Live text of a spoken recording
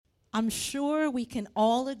I'm sure we can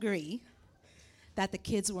all agree that the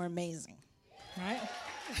kids were amazing, right?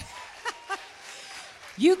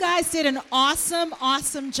 You guys did an awesome,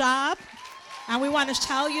 awesome job, and we want to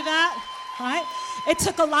tell you that, right? It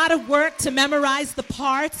took a lot of work to memorize the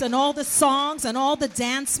parts and all the songs and all the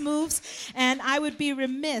dance moves, and I would be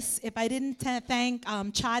remiss if I didn't thank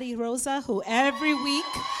Chadi Rosa, who every week,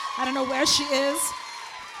 I don't know where she is,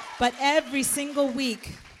 but every single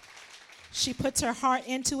week, she puts her heart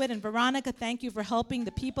into it. And Veronica, thank you for helping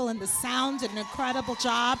the people in the sound, an incredible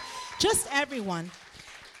job, just everyone.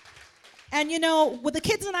 And you know, the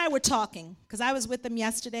kids and I were talking, because I was with them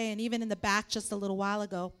yesterday and even in the back just a little while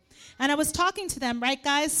ago. And I was talking to them, right,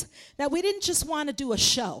 guys, that we didn't just want to do a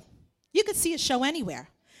show. You could see a show anywhere,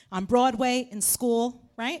 on Broadway, in school,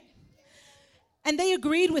 right? And they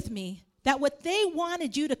agreed with me that what they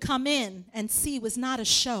wanted you to come in and see was not a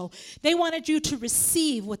show. They wanted you to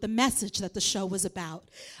receive what the message that the show was about,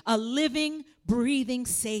 a living, breathing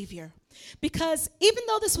Savior. Because even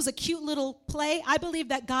though this was a cute little play, I believe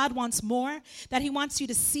that God wants more, that he wants you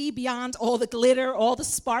to see beyond all the glitter, all the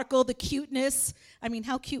sparkle, the cuteness. I mean,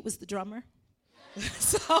 how cute was the drummer?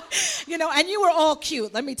 So, you know, and you were all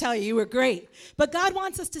cute. Let me tell you, you were great. But God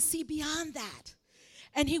wants us to see beyond that.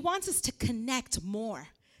 And he wants us to connect more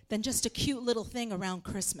than just a cute little thing around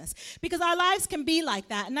Christmas. Because our lives can be like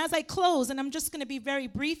that. And as I close, and I'm just going to be very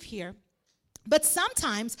brief here, but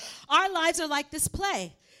sometimes our lives are like this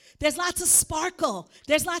play. There's lots of sparkle.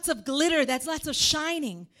 There's lots of glitter. There's lots of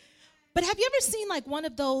shining. But have you ever seen like one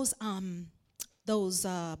of those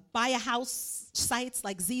buy a house sites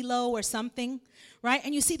like Zillow or something, right?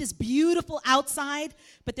 And you see this beautiful outside,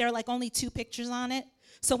 but there are like only 2 pictures on it.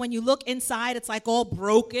 So when you look inside, it's like all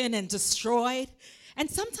broken and destroyed.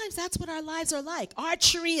 And sometimes that's what our lives are like. Our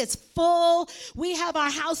tree is full. We have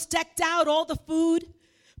our house decked out, all the food.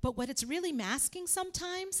 But what it's really masking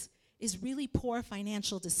sometimes is really poor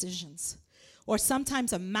financial decisions, or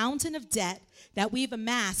sometimes a mountain of debt that we've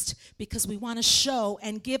amassed because we want to show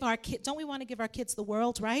and give our kids, don't we want to give our kids the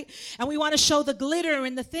world, right? And we want to show the glitter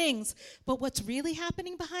and the things. But what's really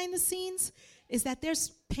happening behind the scenes is that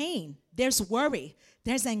there's pain, there's worry,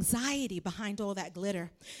 there's anxiety behind all that glitter.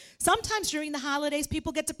 Sometimes during the holidays,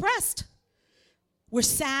 people get depressed. We're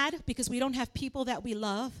sad because we don't have people that we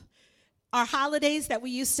love. Our holidays that we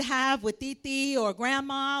used to have with Titi or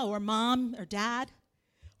grandma or mom or dad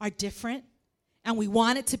are different, and we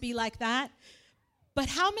want it to be like that. But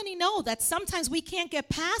how many know that sometimes we can't get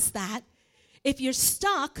past that? If you're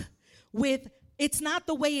stuck with it's not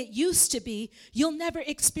the way it used to be, you'll never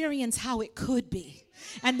experience how it could be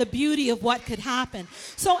and the beauty of what could happen.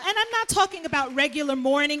 So, and I'm not talking about regular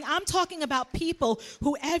mourning. I'm talking about people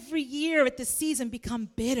who every year at this season become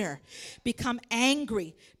bitter, become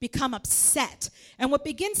angry, become upset. And what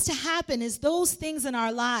begins to happen is those things in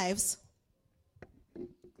our lives, and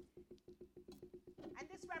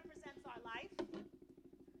this represents our life. Hold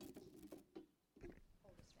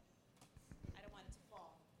this thing. I don't want it to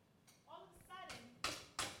fall. All of a sudden,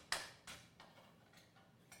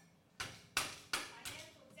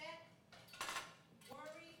 financial debt,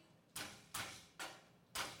 worry,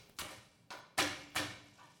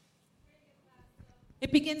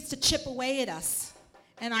 it begins to chip away at us,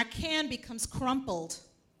 and our can becomes crumpled.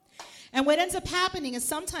 And what ends up happening is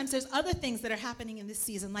sometimes there's other things that are happening in this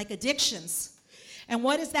season, like addictions. And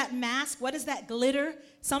what is that mask? What is that glitter?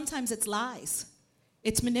 Sometimes it's lies.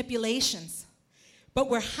 It's manipulations. But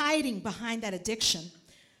we're hiding behind that addiction.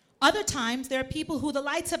 Other times, there are people who the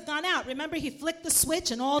lights have gone out. Remember, he flicked the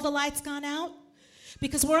switch and all the lights gone out?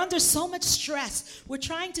 Because we're under so much stress. We're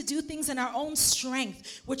trying to do things in our own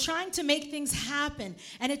strength. We're trying to make things happen.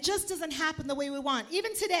 And it just doesn't happen the way we want.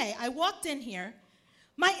 Even today, I walked in here.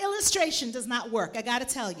 My illustration does not work, I gotta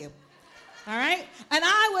tell you. All right? And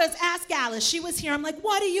ask Alice, she was here. I'm like,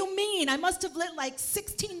 what do you mean? I must have lit like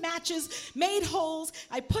 16 matches, made holes.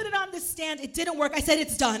 I put it on this stand. It didn't work. I said,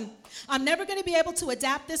 it's done. I'm never going to be able to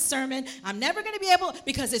adapt this sermon. I'm never going to be able,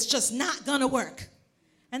 because it's just not going to work.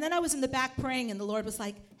 And then I was in the back praying, and the Lord was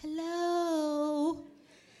like, hello.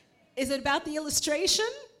 Is it about the illustration,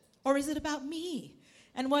 or is it about me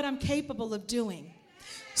and what I'm capable of doing?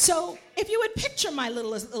 So if you would picture my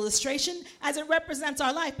little illustration as it represents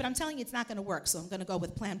our life, but I'm telling you it's not going to work, so I'm going to go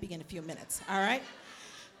with plan B in a few minutes, all right?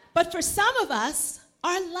 But for some of us,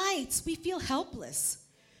 our lights, we feel helpless.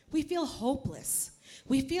 We feel hopeless.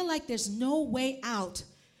 We feel like there's no way out,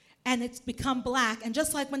 and it's become black. And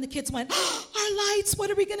just like when the kids went, oh, our lights, what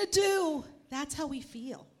are we going to do? That's how we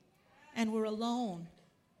feel. And we're alone,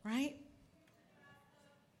 right?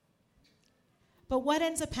 But what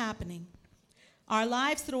ends up happening? Our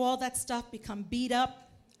lives through all that stuff become beat up,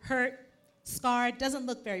 hurt, scarred. Doesn't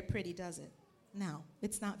look very pretty, does it? No,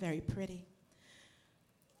 it's not very pretty.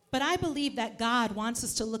 But I believe that God wants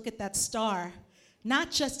us to look at that star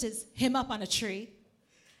not just as him up on a tree,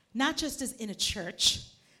 not just as in a church,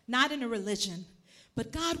 not in a religion,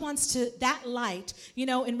 but God wants that light. You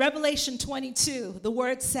know, in Revelation 22, the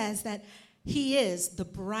word says that he is the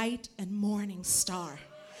bright and morning star.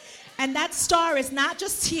 And that star is not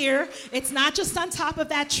just here. It's not just on top of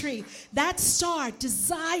that tree. That star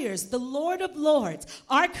desires, the Lord of Lords,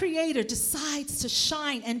 our Creator, decides to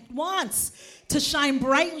shine and wants to shine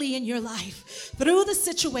brightly in your life. Through the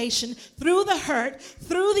situation, through the hurt,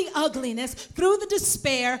 through the ugliness, through the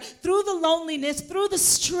despair, through the loneliness, through the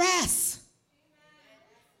stress.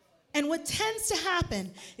 And what tends to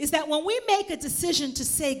happen is that when we make a decision to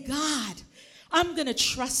say, God, I'm going to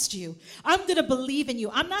trust you. I'm going to believe in you.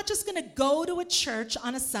 I'm not just going to go to a church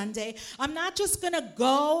on a Sunday. I'm not just going to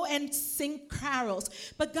go and sing carols.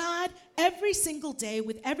 But God, every single day,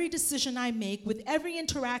 with every decision I make, with every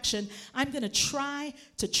interaction, I'm going to try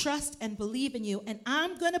to trust and believe in you. And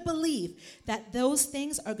I'm going to believe that those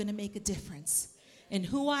things are going to make a difference in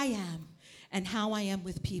who I am and how I am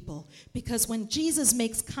with people. Because when Jesus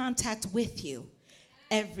makes contact with you,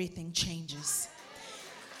 everything changes.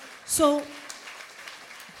 So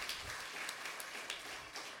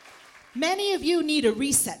many of you need a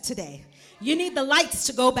reset today. You need the lights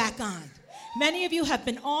to go back on. Many of you have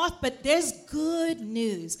been off, but there's good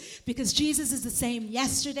news because Jesus is the same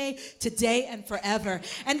yesterday, today, and forever.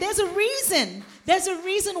 And there's a reason. There's a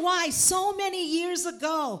reason why so many years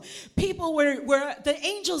ago, the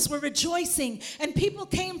angels were rejoicing and people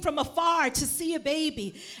came from afar to see a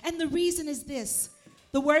baby. And the reason is this.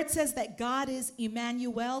 The word says that God is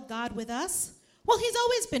Emmanuel, God with us. Well, he's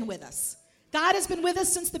always been with us. God has been with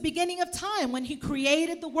us since the beginning of time when he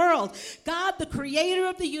created the world. God, the creator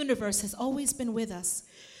of the universe, has always been with us.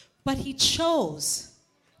 But he chose,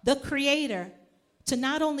 the creator, to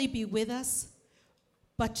not only be with us,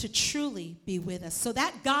 but to truly be with us. So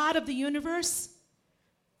that God of the universe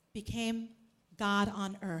became God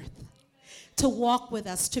on earth, to walk with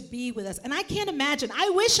us, to be with us. And I can't imagine. I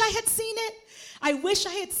wish I had seen it. I wish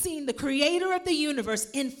I had seen the creator of the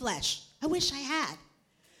universe in flesh. I wish I had.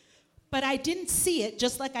 But I didn't see it,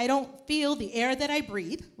 just like I don't feel the air that I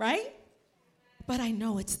breathe, right? But I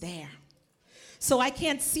know it's there. So I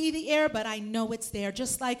can't see the air, but I know it's there.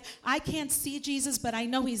 Just like I can't see Jesus, but I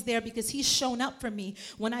know he's there because he's shown up for me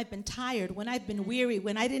when I've been tired, when I've been weary,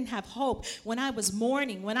 when I didn't have hope, when I was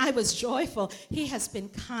mourning, when I was joyful. He has been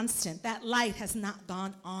constant. That light has not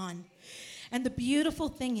gone on. And the beautiful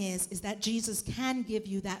thing is that Jesus can give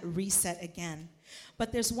you that reset again.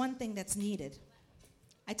 But there's one thing that's needed.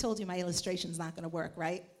 I told you my illustration's not going to work,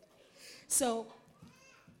 right? So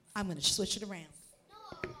I'm going to switch it around. No.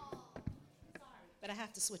 Sorry, but I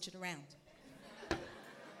have to switch it around. And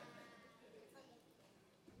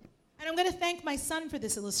I'm going to thank my son for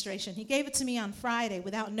this illustration. He gave it to me on Friday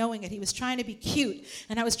without knowing it. He was trying to be cute,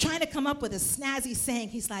 and I was trying to come up with a snazzy saying.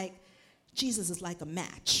 He's like, Jesus is like a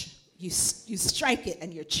match. You strike it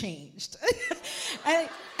and you're changed. and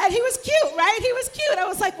he was cute, right? He was cute. I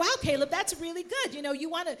was like, wow, Caleb, that's really good. You know, you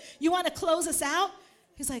want to close us out?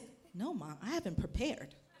 He's like, no, Mom, I haven't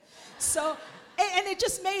prepared. So, and it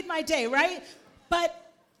just made my day, right?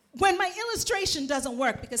 But when my illustration doesn't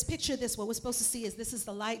work, because picture this, what we're supposed to see is this is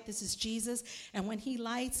the light, this is Jesus, and when he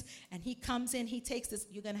lights and he comes in, he takes this,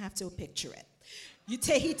 you're going to have to picture it. He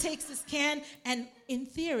takes this can, and in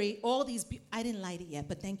theory, all these, I didn't light it yet,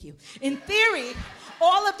 but thank you. In theory,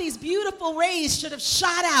 all of these beautiful rays should have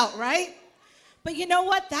shot out, right? But you know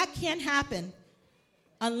what? That can't happen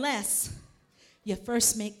unless you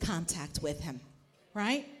first make contact with him,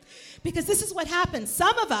 right? Because this is what happens.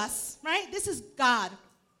 Some of us, right? This is God,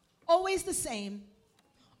 always the same,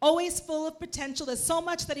 always full of potential. There's so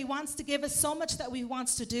much that he wants to give us, so much that he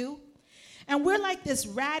wants to do. And we're like this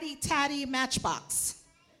ratty-tatty matchbox.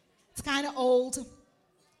 It's kind of old.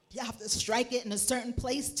 You have to strike it in a certain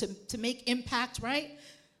place to make impact, right?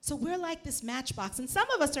 So we're like this matchbox. And some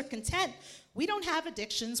of us are content. We don't have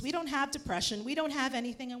addictions. We don't have depression. We don't have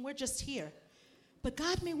anything, and we're just here. But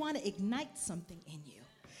God may want to ignite something in you.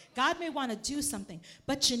 God may want to do something.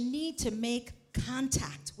 But you need to make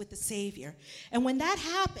contact with the Savior. And when that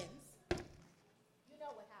happens,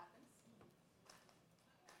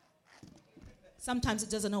 sometimes it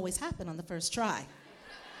doesn't always happen on the first try.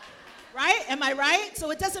 Right? Am I right? So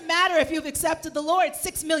it doesn't matter if you've accepted the Lord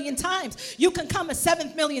 6 million times. You can come a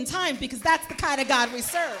 7th million times because that's the kind of God we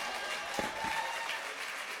serve.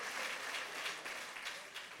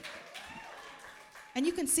 And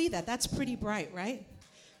you can see that. That's pretty bright, right?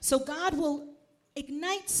 So God will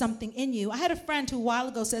ignite something in you. I had a friend who a while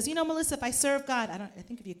ago says, Melissa, if I serve God, I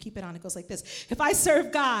think if you keep it on, it goes like this. If I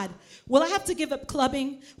serve God, will I have to give up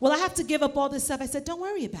clubbing? Will I have to give up all this stuff? I said, don't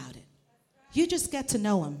worry about it. You just get to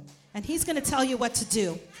know him, and he's going to tell you what to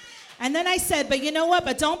do. And then I said, but you know what?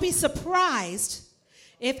 But don't be surprised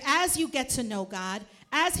if as you get to know God,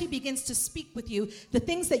 as he begins to speak with you, the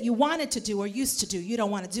things that you wanted to do or used to do, you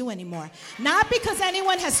don't want to do anymore. Not because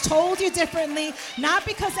anyone has told you differently, not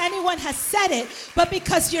because anyone has said it, but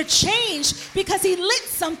because you're changed, because he lit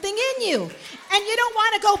something in you. And you don't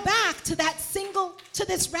want to go back to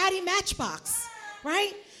this ratty matchbox,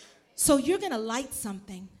 right? So you're going to light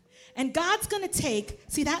something. And God's going to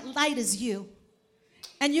see, that light is you.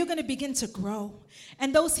 And you're going to begin to grow.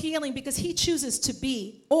 And those healing, because he chooses to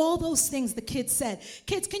be all those things the kids said.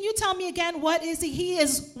 Kids, can you tell me again, what is he? He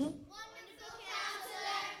is Wonderful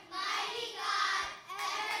Counselor, Mighty God,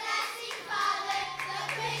 Everlasting Father,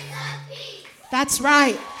 the Prince of Peace. That's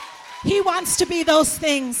right. He wants to be those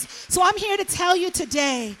things. So I'm here to tell you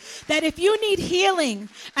today that if you need healing,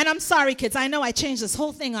 and I'm sorry, kids, I know I changed this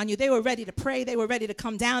whole thing on you. They were ready to pray. They were ready to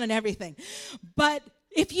come down and everything. But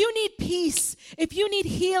if you need peace, if you need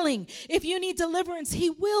healing, if you need deliverance, he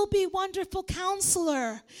will be Wonderful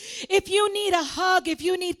Counselor. If you need a hug, if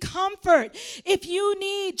you need comfort, if you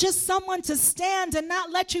need just someone to stand and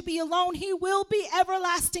not let you be alone, he will be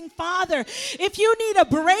Everlasting Father. If you need a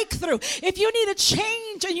breakthrough, if you need a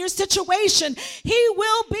change in your situation, he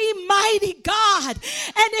will be Mighty God.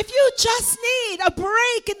 And if you just need a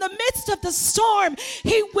break in the midst of the storm,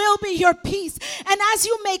 he will be your peace. And as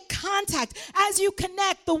you make contact, as you connect,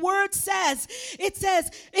 the word says,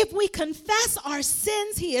 if we confess our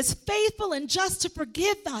sins, he is faithful and just to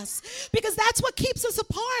forgive us. Because that's what keeps us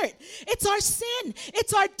apart. It's our sin.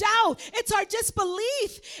 It's our doubt. It's our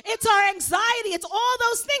disbelief. It's our anxiety. It's all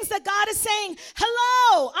those things that God is saying,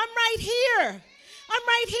 hello, I'm right here. I'm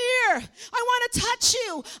right here. I want to touch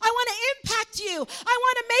you. I want to impact you. I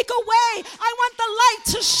want to make a way. I want the light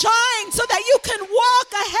to shine so that you can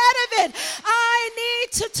walk ahead of it. I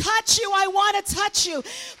need to touch you. I want to touch you.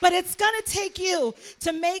 But it's going to take you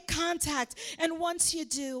to make contact. And once you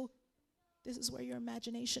do, this is where your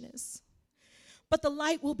imagination is. But the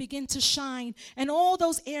light will begin to shine, and all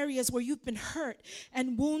those areas where you've been hurt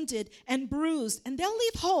and wounded and bruised, and they'll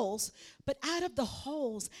leave holes, but out of the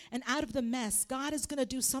holes and out of the mess, God is going to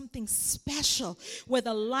do something special where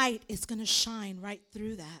the light is going to shine right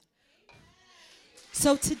through that.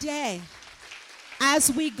 So today,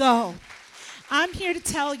 as we go, I'm here to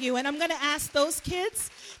tell you, and I'm going to ask those kids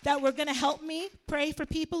that were going to help me pray for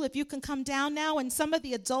people, if you can come down now, and some of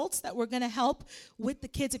the adults that were going to help with the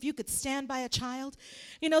kids, if you could stand by a child.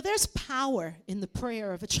 There's power in the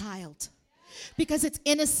prayer of a child because it's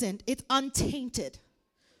innocent, it's untainted.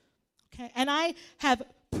 Okay, and I have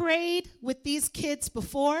prayed with these kids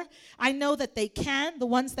before. I know that they can, the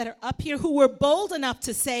ones that are up here who were bold enough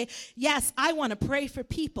to say, yes, I want to pray for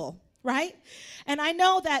people. Right? And I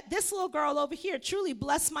know that this little girl over here truly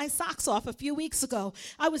blessed my socks off a few weeks ago.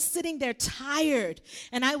 I was sitting there tired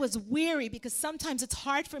and I was weary because sometimes it's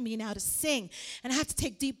hard for me now to sing and I have to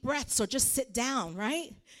take deep breaths or just sit down,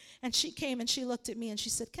 right? And she came and she looked at me and she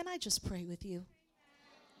said, can I just pray with you?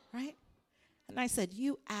 Right? And I said,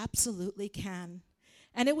 you absolutely can.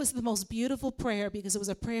 And it was the most beautiful prayer because it was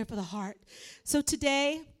a prayer for the heart. So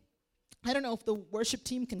today, I don't know if the worship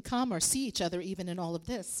team can come or see each other even in all of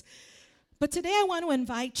this. But today I want to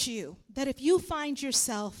invite you that if you find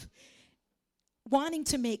yourself wanting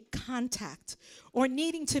to make contact or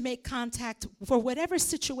needing to make contact for whatever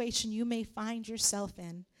situation you may find yourself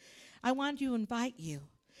in, I want to invite you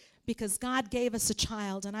because God gave us a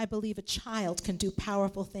child, and I believe a child can do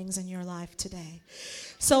powerful things in your life today.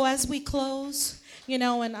 So as we close,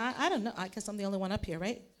 and I don't know, I guess I'm the only one up here,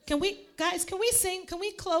 right? Can we sing? Can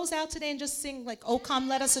we close out today and just sing like, oh, come,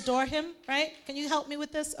 let us adore him, right? Can you help me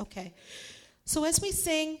with this? Okay. So as we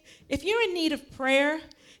sing, if you're in need of prayer,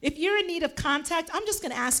 if you're in need of contact, I'm just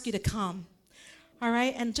going to ask you to come, all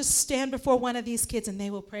right? And just stand before one of these kids and they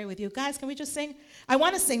will pray with you. Guys, can we just sing? I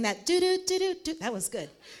want to sing that do-do-do-do-do. That was good,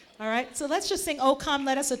 all right? So let's just sing, oh, come,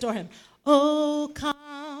 let us adore him. Oh,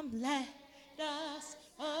 come, let us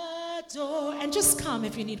adore. And just come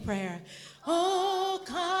if you need prayer. Oh,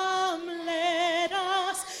 come, let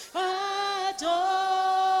us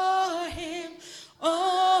adore him.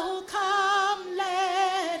 Oh, come,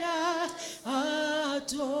 let us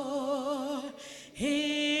adore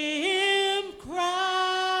him,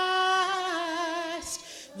 Christ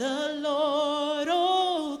the Lord.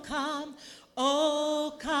 Oh,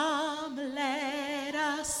 come, let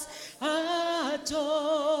us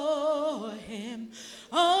adore him.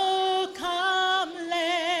 Oh, come,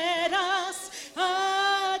 let us adore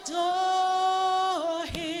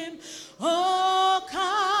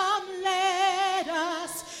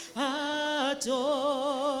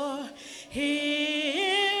adore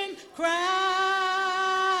in Christ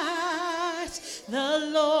the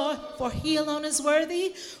Lord. For he alone is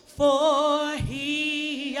worthy, for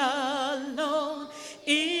he alone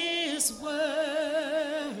is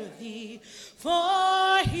worthy,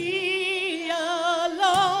 for he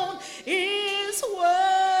alone is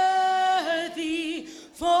worthy,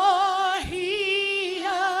 for he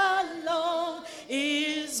alone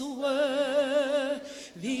is worthy.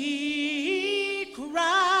 Christ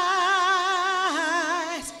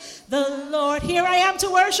the Lord. Here I am to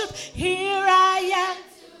worship. Here I am.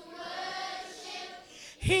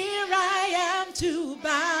 Here I am to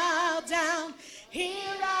bow down.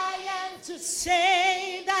 Here I am to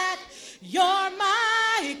say that you're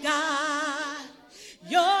my God.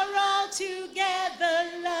 You're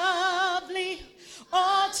altogether lovely,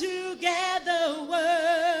 altogether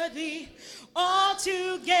worthy,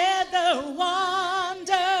 altogether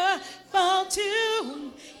wonderful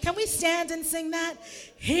too. Can we stand and sing that?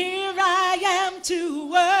 Here I am to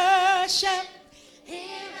worship. Here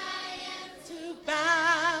I am to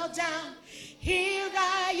bow down. Here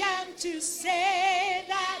I am to say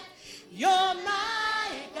that you're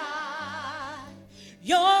my God.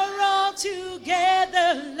 You're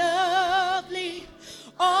altogether lovely,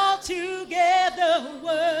 altogether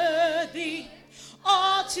worthy,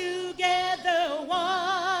 altogether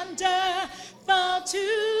wonderful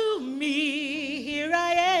to me. Here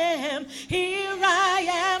I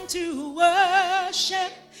am to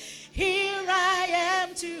worship. Here I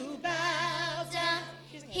am to bow down.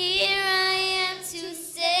 Here I am to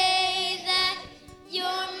say that you're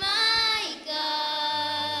my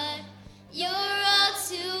God. You're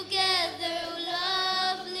altogether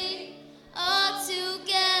lovely,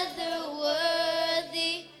 altogether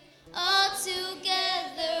worthy,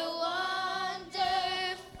 altogether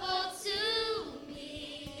wonderful to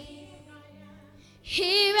me.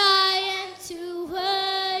 Here I am to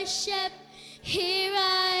worship. Here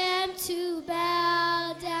I am to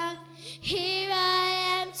bow down. Here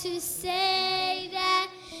I am to say that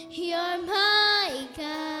you're my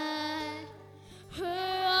God.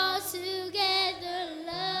 We're all together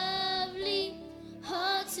lovely,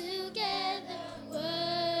 all together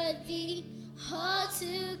worthy, all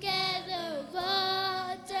together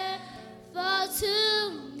wonderful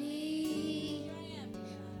to me.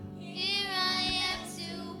 Here I am to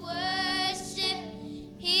worship.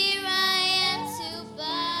 Here I am to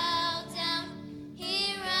bow down.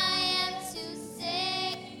 Here I am to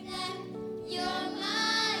say that you're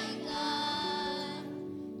my God.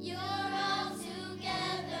 You're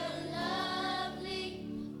altogether lovely,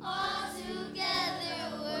 altogether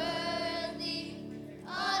worthy,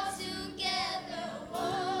 altogether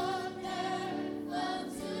wonderful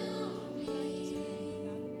to me.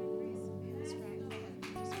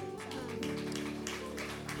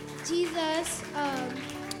 Jesus,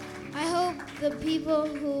 I hope the people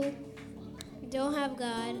who don't have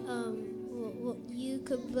God, you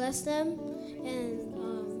could bless them and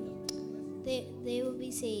they will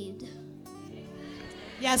be saved.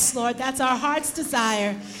 Yes, Lord, that's our heart's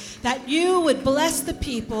desire, that you would bless the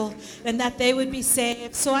people and that they would be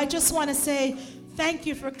saved. So I just want to say thank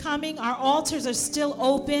you for coming. Our altars are still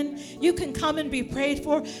open. You can come and be prayed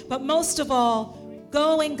for, but most of all,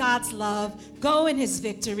 go in God's love, go in his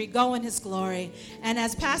victory, go in his glory. And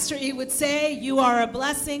as Pastor E would say, you are a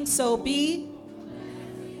blessing, so be.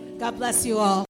 God bless you all.